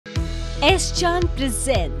S. Chan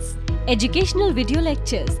presents educational video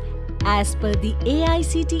lectures as per the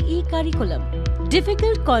AICTE curriculum.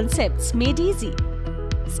 Difficult concepts made easy.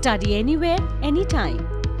 Study anywhere, anytime.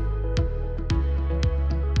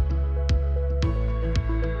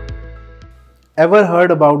 Ever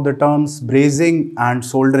heard about the terms brazing and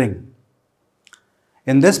soldering?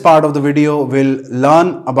 In this part of the video, we'll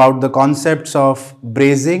learn about the concepts of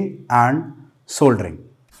brazing and soldering.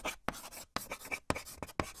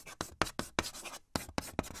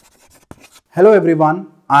 Hello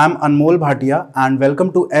everyone, I am Anmol Bhatia and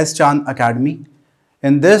welcome to S. Chan Academy.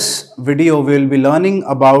 In this video, we will be learning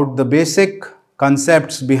about the basic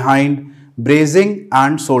concepts behind brazing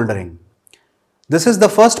and soldering. This is the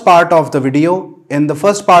first part of the video. In the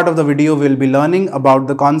first part of the video, we will be learning about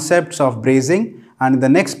the concepts of brazing, and in the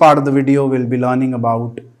next part of the video, we will be learning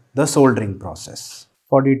about the soldering process.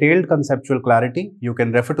 For detailed conceptual clarity, you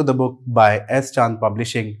can refer to the book by S. Chan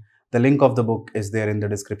Publishing. The link of the book is there in the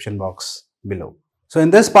description box below. So in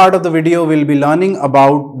this part of the video, we will be learning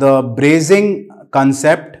about the brazing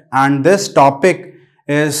concept, and this topic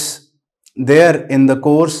is there in the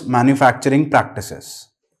course Manufacturing Practices.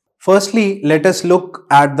 Firstly, let us look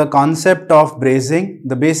at the concept of brazing,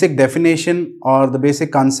 the basic definition or the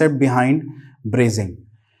basic concept behind brazing.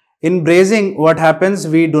 In brazing, what happens,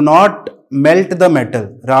 we do not melt the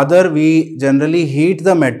metal, rather we generally heat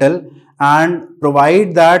the metal and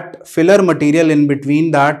provide that filler material in between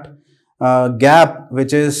that gap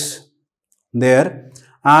which is there,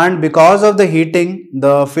 and because of the heating,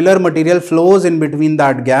 the filler material flows in between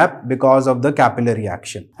that gap because of the capillary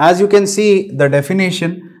action. As you can see the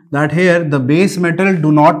definition, that here the base metal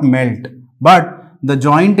do not melt, but the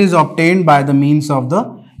joint is obtained by the means of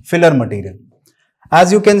the filler material.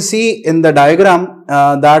 As you can see in the diagram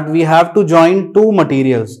that we have to join two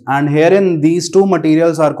materials, and herein these two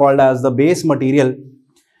materials are called as the base material.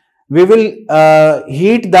 We will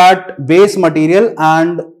heat that base material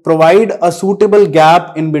and provide a suitable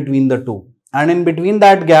gap in between the two, and in between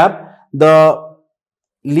that gap the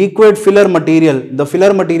liquid filler material, the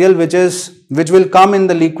filler material which will come in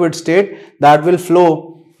the liquid state, that will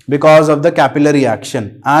flow because of the capillary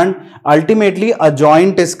action, and ultimately a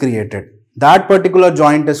joint is created. That particular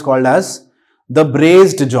joint is called as the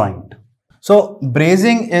brazed joint. So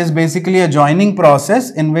brazing is basically a joining process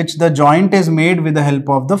in which the joint is made with the help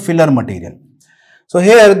of the filler material. So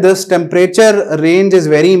here this temperature range is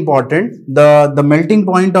very important. The melting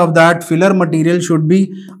point of that filler material should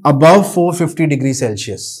be above 450 degrees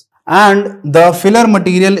Celsius. And the filler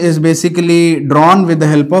material is basically drawn with the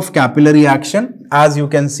help of capillary action. As you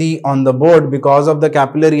can see on the board, because of the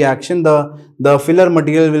capillary action, the filler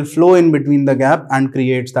material will flow in between the gap and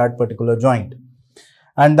creates that particular joint.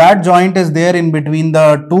 And that joint is there in between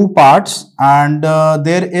the two parts, and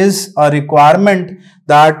there is a requirement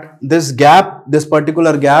that this gap, this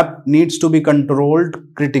particular gap, needs to be controlled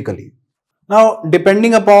critically. Now,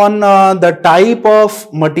 depending upon the type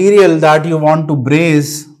of material that you want to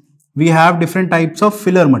braze, we have different types of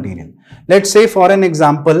filler material. Let's say for an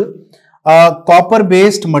example, copper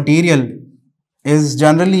based material is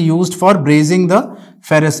generally used for brazing the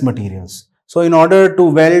ferrous materials. So in order to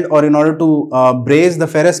weld or in order to braze the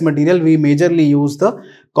ferrous material, we majorly use the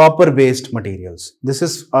copper based materials. This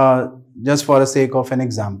is just for the sake of an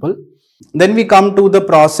example. Then we come to the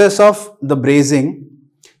process of the brazing.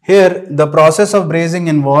 Here the process of brazing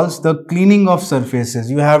involves the cleaning of surfaces.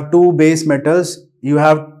 You have two base metals, you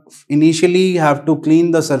have initially have to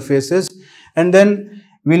clean the surfaces, and then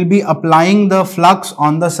we'll be applying the flux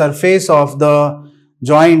on the surface of the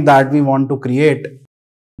joint that we want to create.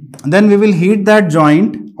 Then we will heat that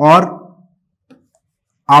joint, or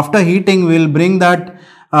after heating we will bring that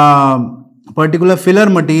particular filler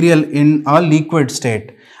material in a liquid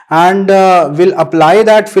state, and we'll apply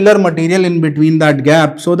that filler material in between that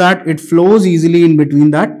gap so that it flows easily in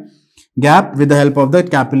between that gap with the help of the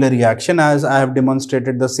capillary action, as I have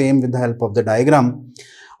demonstrated the same with the help of the diagram.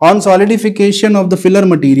 On solidification of the filler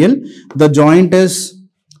material, the joint is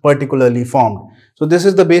particularly formed. So this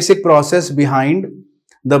is the basic process behind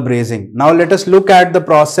the brazing. Now let us look at the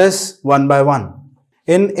process one by one.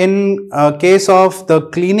 In case of the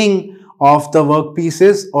cleaning of the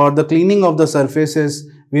workpieces or the cleaning of the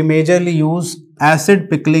surfaces, we majorly use acid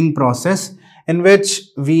pickling process, in which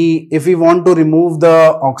if we want to remove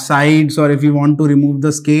the oxides or if we want to remove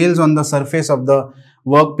the scales on the surface of the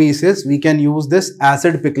workpieces, we can use this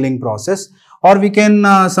acid pickling process, or we can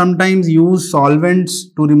sometimes use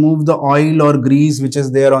solvents to remove the oil or grease which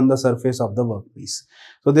is there on the surface of the workpiece.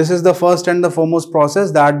 So this is the first and the foremost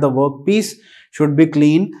process, that the workpiece should be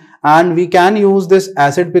clean, and we can use this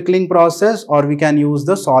acid pickling process or we can use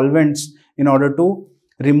the solvents in order to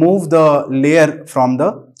remove the layer from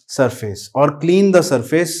the surface or clean the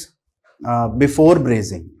surface before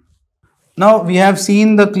brazing. Now we have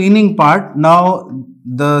seen the cleaning part. Now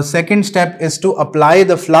the second step is to apply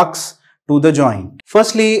the flux to the joint.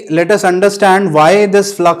 Firstly, let us understand why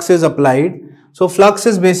this flux is applied. So flux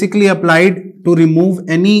is basically applied to remove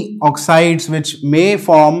any oxides which may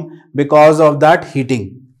form because of that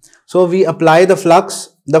heating. So we apply the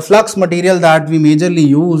flux. The flux material that we majorly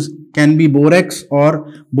use can be borax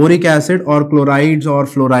or boric acid or chlorides or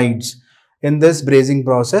fluorides in this brazing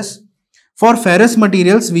process. For ferrous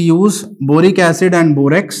materials, we use boric acid and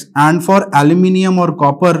borax, and for aluminium or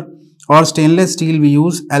copper or stainless steel, we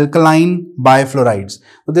use alkaline bifluorides.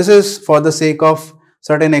 So this is for the sake of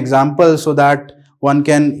certain examples so that one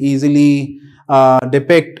can easily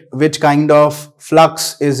depict which kind of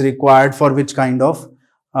flux is required for which kind of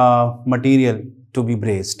material to be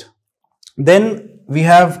brazed. Then we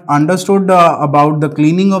have understood about the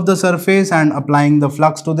cleaning of the surface and applying the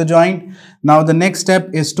flux to the joint. Now the next step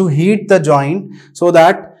is to heat the joint so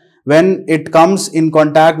that when it comes in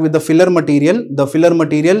contact with the filler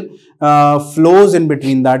material flows in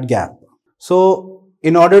between that gap. So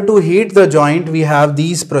in order to heat the joint, we have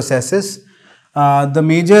these processes. The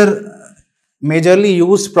majorly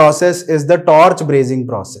used process is the torch brazing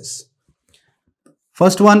process.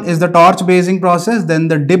 First one is the torch brazing process, then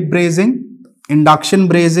the dip brazing, induction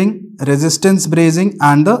brazing, resistance brazing,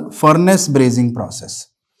 and the furnace brazing process.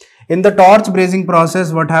 In the torch brazing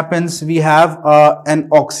process, what happens? We have an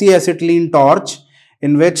oxyacetylene torch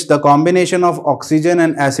in which the combination of oxygen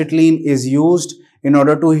and acetylene is used in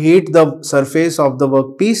order to heat the surface of the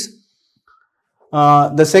workpiece.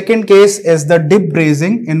 The second case is the dip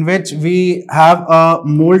brazing, in which we have a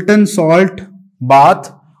molten salt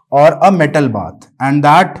bath or a metal bath, and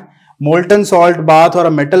that molten salt bath or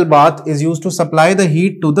a metal bath is used to supply the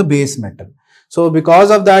heat to the base metal. So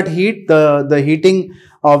because of that heat, the heating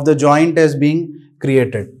of the joint is being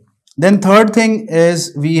created. Then third thing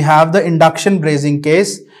is we have the induction brazing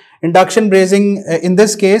case. Induction brazing, in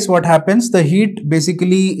this case, what happens? The heat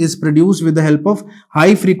basically is produced with the help of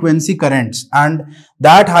high frequency currents, and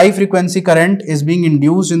that high frequency current is being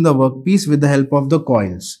induced in the workpiece with the help of the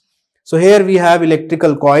coils. So here we have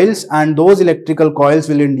electrical coils, and those electrical coils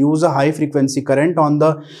will induce a high frequency current on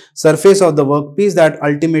the surface of the workpiece that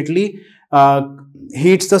ultimately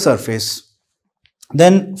heats the surface.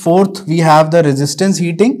 Then fourth, we have the resistance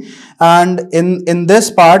heating, and in this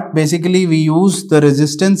part basically we use the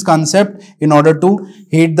resistance concept in order to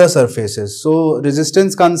heat the surfaces. So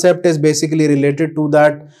resistance concept is basically related to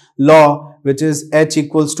that law which is H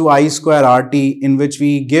equals to I square RT, in which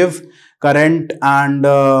we give current and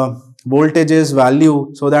voltages value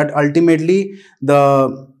so that ultimately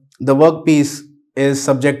the workpiece is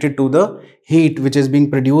subjected to the heat which is being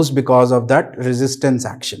produced because of that resistance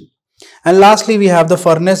action. And lastly, we have the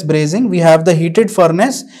furnace brazing. We have the heated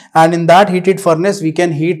furnace, and in that heated furnace we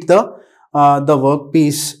can heat the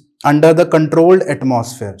workpiece under the controlled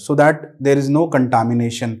atmosphere so that there is no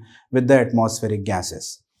contamination with the atmospheric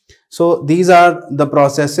gases. So these are the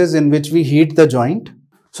processes in which we heat the joint.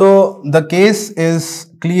 So the case is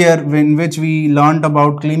clear in which we learnt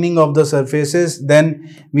about cleaning of the surfaces. Then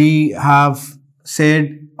we have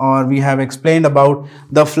said, or we have explained about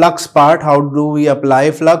the flux part. How do we apply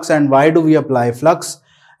flux and why do we apply flux?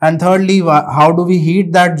 And thirdly, how do we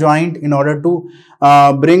heat that joint in order to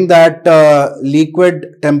bring that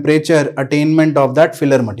liquid temperature attainment of that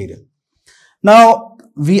filler material. Now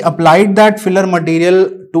we applied that filler material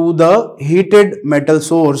to the heated metal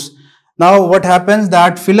source. Now what happens?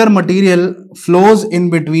 That filler material flows in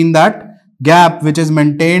between that gap which is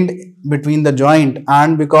maintained between the joint,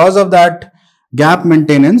 and because of that gap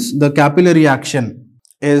maintenance, the capillary action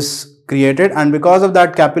is created, and because of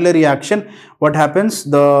that capillary action, what happens?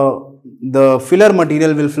 The filler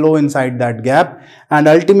material will flow inside that gap and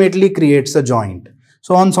ultimately creates a joint.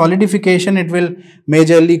 So on solidification, it will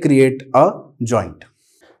majorly create a joint.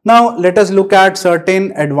 Now let us look at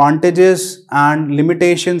certain advantages and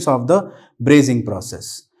limitations of the brazing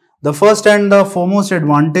process. The first and the foremost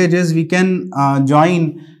advantage is we can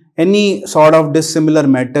join any sort of dissimilar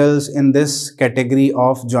metals in this category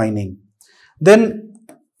of joining. Then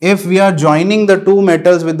if we are joining the two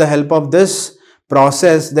metals with the help of this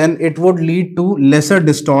process, then it would lead to lesser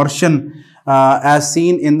distortion as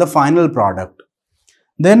seen in the final product.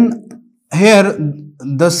 Then here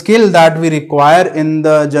the skill that we require in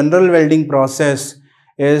the general welding process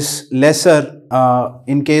is lesser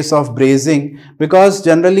in case of brazing, because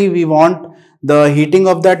generally we want the heating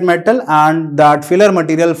of that metal and that filler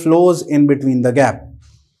material flows in between the gap.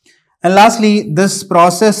 And lastly, this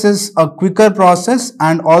process is a quicker process,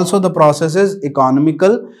 and also the process is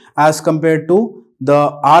economical as compared to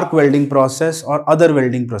the arc welding process or other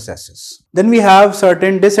welding processes. Then we have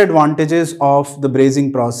certain disadvantages of the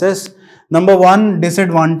brazing process. Number one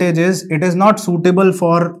disadvantage is it is not suitable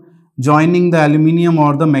for joining the aluminium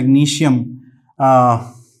or the magnesium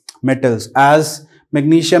metals, as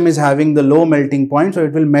magnesium is having the low melting point, so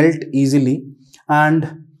it will melt easily.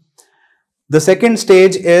 And the second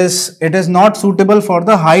stage is it is not suitable for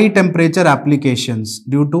the high temperature applications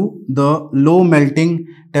due to the low melting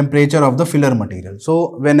temperature of the filler material.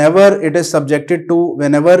 So whenever it is subjected to,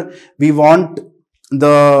 whenever we want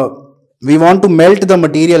to melt the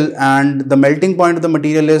material and the melting point of the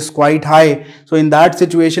material is quite high, so in that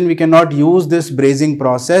situation we cannot use this brazing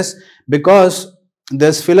process, because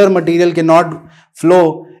this filler material cannot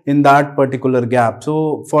flow in that particular gap.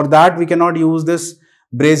 So for that we cannot use this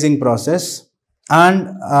brazing process. And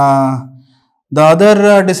the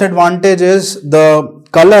other disadvantage is the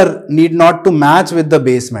color need not to match with the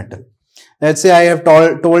base metal. Let's say I have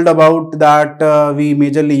told about that we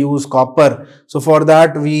majorly use copper. So for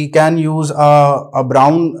that we can use a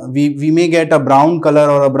brown, we may get a brown color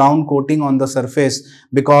or a brown coating on the surface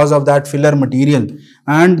because of that filler material,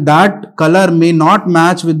 and that color may not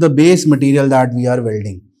match with the base material that we are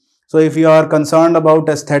welding. So if you are concerned about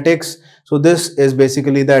aesthetics, so this is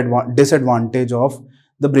basically the disadvantage of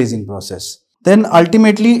the brazing process. Then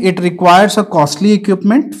ultimately it requires a costly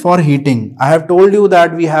equipment for heating. I have told you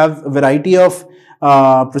that we have a variety of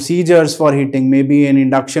procedures for heating. Maybe an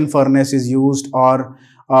induction furnace is used, or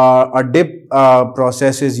a dip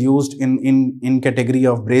process is used in category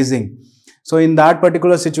of brazing. So in that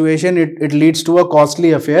particular situation, it leads to a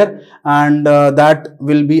costly affair, and that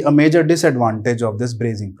will be a major disadvantage of this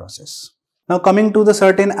brazing process. Now coming to the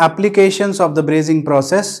certain applications of the brazing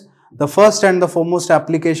process, the first and the foremost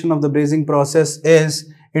application of the brazing process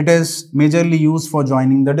is it is majorly used for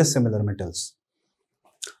joining the dissimilar metals.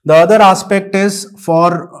 The other aspect is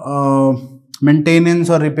for maintenance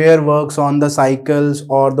or repair works on the cycles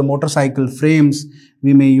or the motorcycle frames.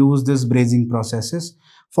 We may use this brazing processes.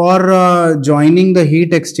 For joining the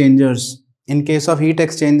heat exchangers, in case of heat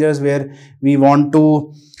exchangers where we want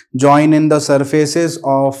to join in the surfaces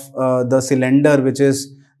of the cylinder which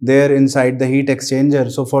is there inside the heat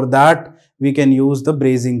exchanger. So for that we can use the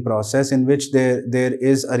brazing process, in which there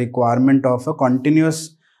is a requirement of a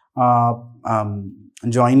continuous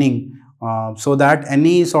joining so that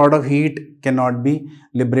any sort of heat cannot be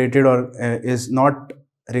liberated or is not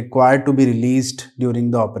required to be released during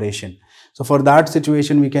the operation. So for that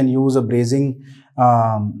situation we can use a brazing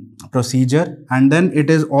procedure, and then it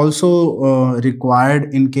is also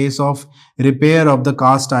required in case of repair of the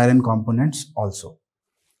cast iron components also.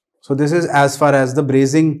 So this is as far as the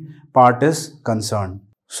brazing part is concerned.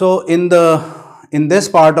 So in this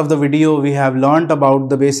part of the video we have learnt about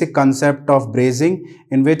the basic concept of brazing,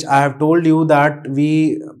 in which I have told you that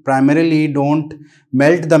we primarily don't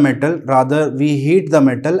melt the metal, rather we heat the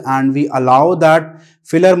metal and we allow that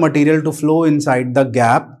filler material to flow inside the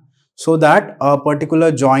gap so that a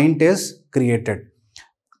particular joint is created.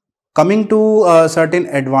 Coming to certain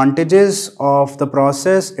advantages of the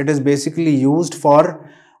process, it is basically used for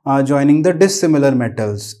joining the dissimilar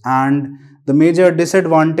metals, and the major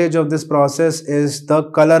disadvantage of this process is the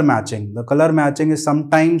color matching. The color matching is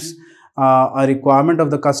sometimes a requirement of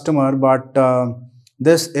the customer, but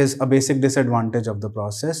this is a basic disadvantage of the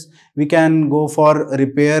process. We can go for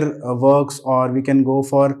repair works, or we can go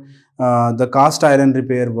for the cast iron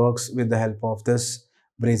repair works with the help of this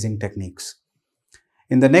brazing techniques.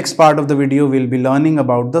 In the next part of the video, we will be learning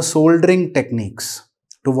about the soldering techniques.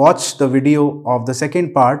 To watch the video of the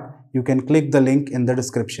second part, you can click the link in the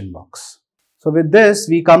description box. So with this,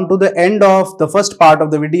 we come to the end of the first part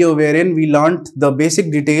of the video, wherein we learnt the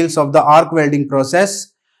basic details of the arc welding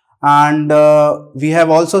process, and we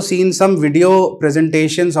have also seen some video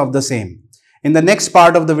presentations of the same. In the next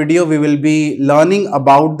part of the video, we will be learning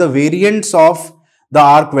about the variants of the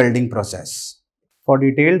arc welding process. For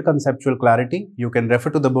detailed conceptual clarity, you can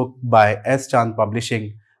refer to the book by S. Chand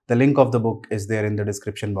Publishing. The link of the book is there in the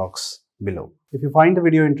description box below. If you find the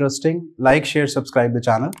video interesting, like, share, subscribe the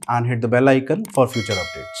channel and hit the bell icon for future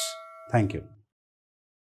updates. Thank you.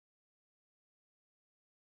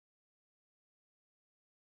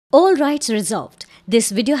 All rights reserved.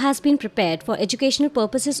 This video has been prepared for educational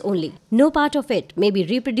purposes only. No part of it may be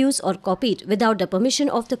reproduced or copied without the permission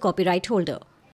of the copyright holder.